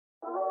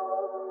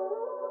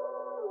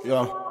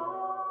Yeah.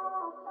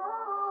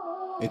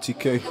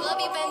 NTK.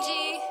 Love you,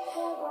 Benji.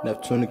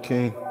 Neptune the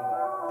King.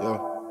 Yeah.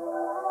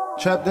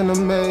 Trapped in a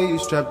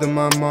maze, trapped in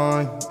my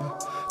mind.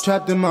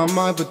 Trapped in my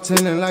mind,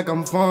 pretending like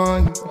I'm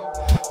fine.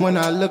 When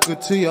I look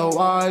into your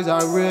eyes,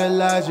 I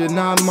realize you're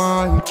not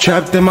mine.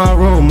 Trapped in my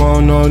room, I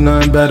don't know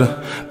nothing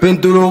better.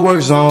 Been through the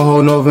worst, I don't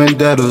hold no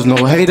vendettas.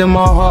 No hate in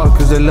my heart,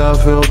 cause the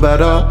love feel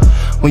better.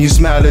 When you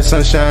smile, it's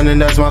sunshine,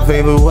 and that's my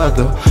favorite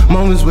weather.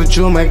 Moments with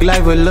you make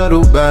life a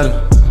little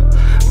better.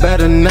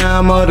 Better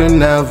now more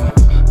than ever.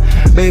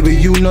 Baby,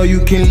 you know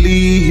you can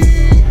leave,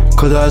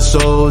 cause our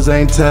souls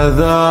ain't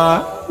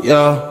tethered,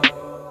 yeah.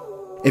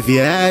 If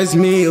you ask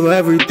me of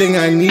everything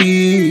I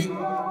need,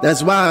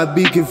 that's why I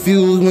be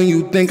confused when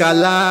you think I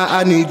lie.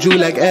 I need you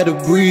like air to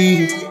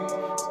breathe.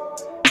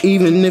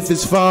 Even if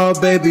it's far,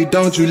 baby,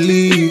 don't you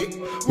leave.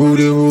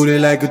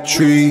 Rooted like a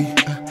tree.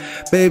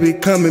 Baby,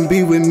 come and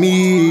be with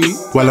me.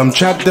 While I'm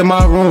trapped in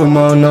my room,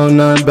 I don't know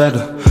nothing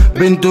better.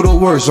 Been through the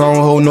worst, I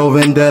don't hold no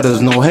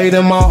vendettas. No hate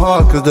in my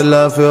heart, cause the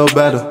love feel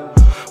better.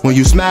 When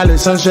you smile,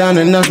 it's sunshine,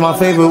 and that's my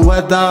favorite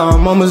weather.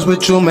 Moments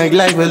with you make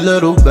life a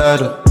little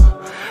better.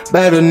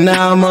 Better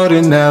now more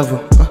than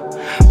ever.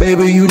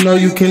 Baby, you know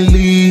you can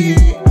leave,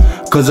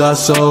 cause our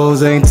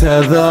souls ain't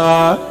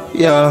tethered,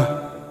 yeah.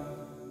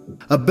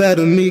 A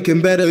better me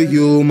can better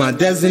you. My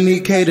destiny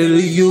cater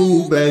to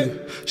you, baby.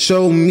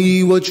 Show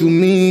me what you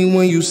mean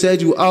when you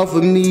said you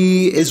offer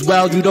me. It's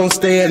wild you don't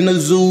stay in the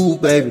zoo,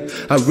 baby.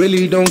 I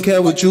really don't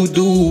care what you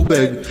do,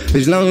 baby.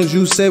 As long as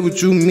you say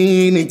what you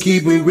mean and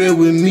keep it real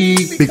with me.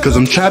 Because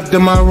I'm trapped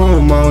in my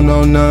room, I don't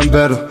know nothing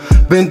better.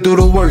 Been through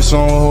the worst,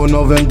 I don't hold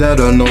no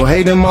vendetta. No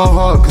hate in my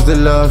heart, cause the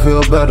love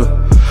feel better.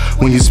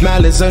 When you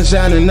smile, it's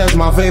sunshine, and that's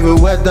my favorite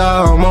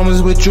weather.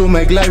 Moments with you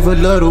make life a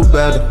little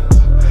better.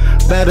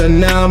 Better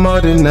now more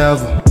than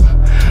ever.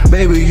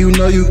 Baby, you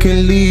know you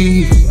can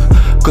leave,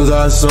 cause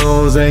our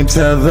souls ain't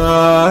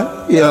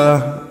tethered,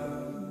 yeah.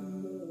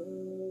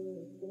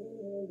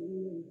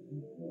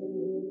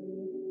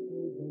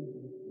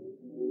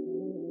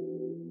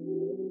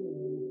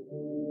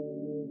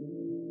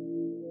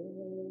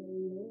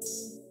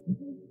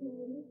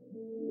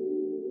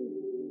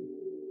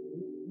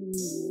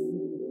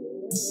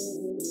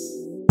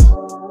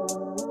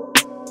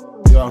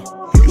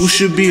 You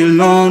should be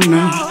alone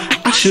now,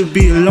 I should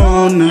be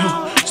alone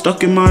now.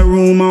 Stuck in my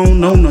room, I don't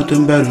know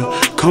nothing better.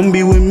 Come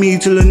be with me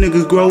till a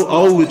nigga grow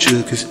old with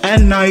you, cause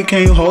at night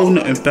can't hold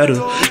nothing better.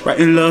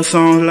 Writing love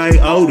songs like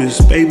Otis.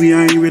 Baby,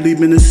 I ain't really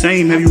been the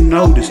same, have you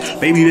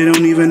noticed? Baby, they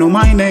don't even know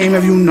my name,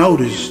 have you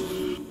noticed?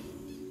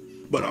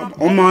 But I'm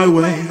on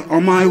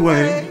my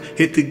way.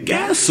 Hit the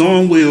gas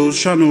on wheels,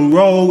 tryna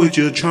roll with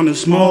you, tryna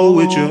smoke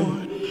with you.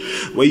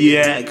 Where you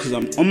at? Cause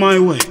I'm on my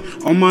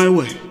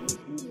way.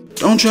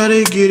 Don't try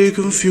to get it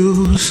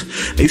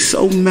confused. They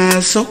so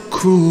mad, so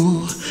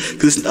cruel.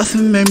 Cause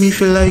nothing made me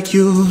feel like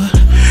you.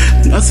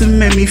 Nothing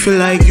made me feel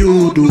like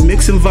you do.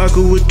 Mixing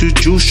vodka with the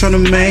juice,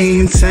 tryna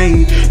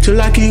maintain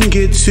till I can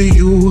get to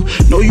you.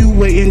 Know you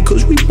waiting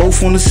cause we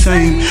both on the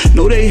same.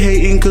 Know they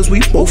hating cause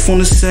we both on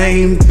the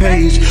same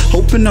page.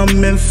 Hoping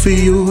I'm meant for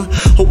you,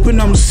 hoping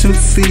I'm sent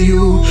for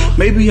you.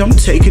 Maybe I'm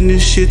taking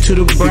this shit to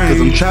the brain. Because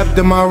I'm trapped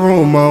in my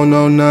room, I don't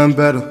know nothing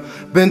better.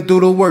 Been through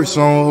the worst,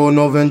 I don't hold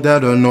no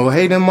vendetta. No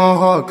hate in my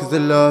heart, cause the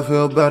love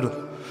feel better.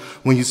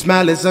 When you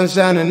smile, it's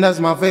sunshine, and that's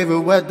my favorite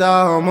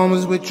weather.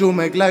 Moments with you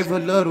make life a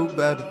little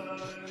better.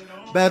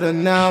 Better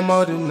now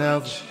more than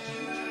ever.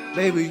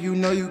 Baby, you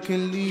know you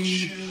can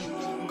leave,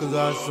 cause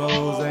our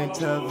souls ain't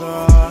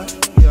tethered,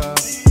 yeah.